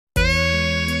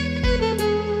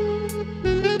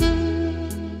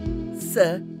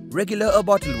sir. Regular or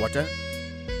bottled water?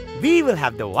 We will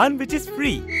have the one which is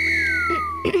free.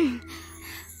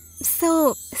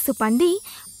 So, Suppandi,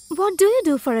 what do you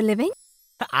do for a living?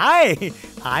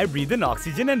 I breathe in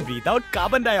oxygen and breathe out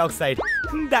carbon dioxide.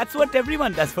 That's what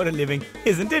everyone does for a living,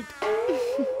 isn't it?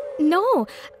 No,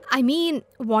 I mean,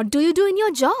 what do you do in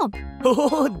your job?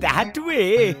 Oh, that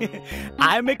way.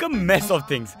 I make a mess of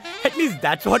things. At least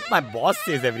that's what my boss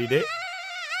says every day.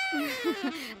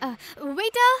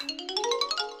 Waiter,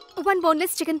 one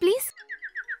boneless chicken, please.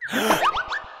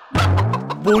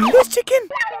 Boneless chicken?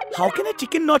 How can a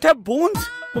chicken not have bones?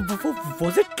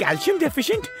 Was it calcium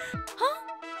deficient? Huh?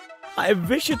 I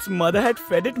wish its mother had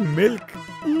fed it milk.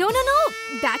 No,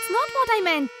 that's not what I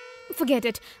meant. Forget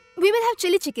it. We will have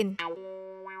chili chicken.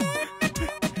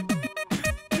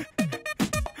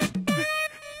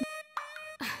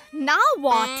 Now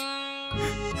what?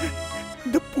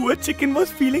 The poor chicken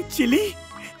was feeling chilly.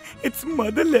 Its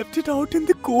mother left it out in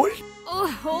the cold.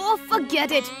 Oh,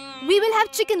 forget it. We will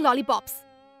have chicken lollipops.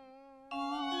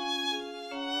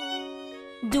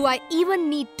 Do I even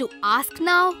need to ask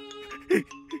now?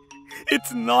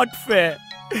 It's not fair.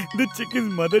 The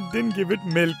chicken's mother didn't give it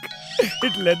milk.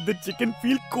 It let the chicken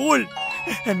feel cold.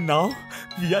 And now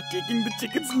we are taking the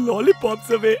chicken's lollipops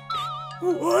away.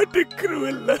 What a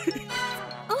cruel life.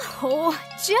 Oh,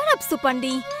 cheer up,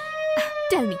 Suppandi.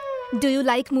 Tell me, do you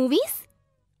like movies?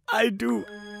 I do.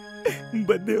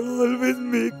 But they always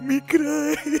make me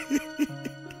cry.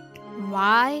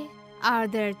 Why? Are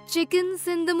there chickens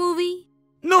in the movie?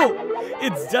 No,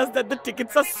 it's just that the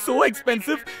tickets are so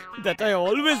expensive that I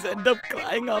always end up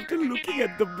crying after looking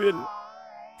at the bill.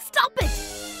 Stop it!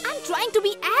 I'm trying to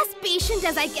be as patient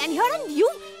as I can here and you...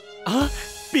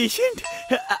 Patient?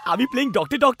 Are we playing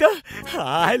Doctor?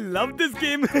 I love this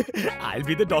game. I'll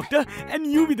be the doctor and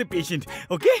you be the patient.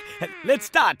 Okay? Let's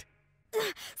start.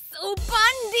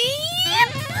 Suppandi!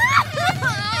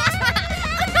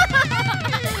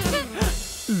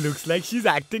 Looks like she's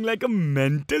acting like a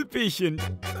mental patient.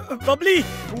 Bubbly,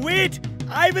 wait!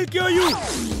 I will cure you!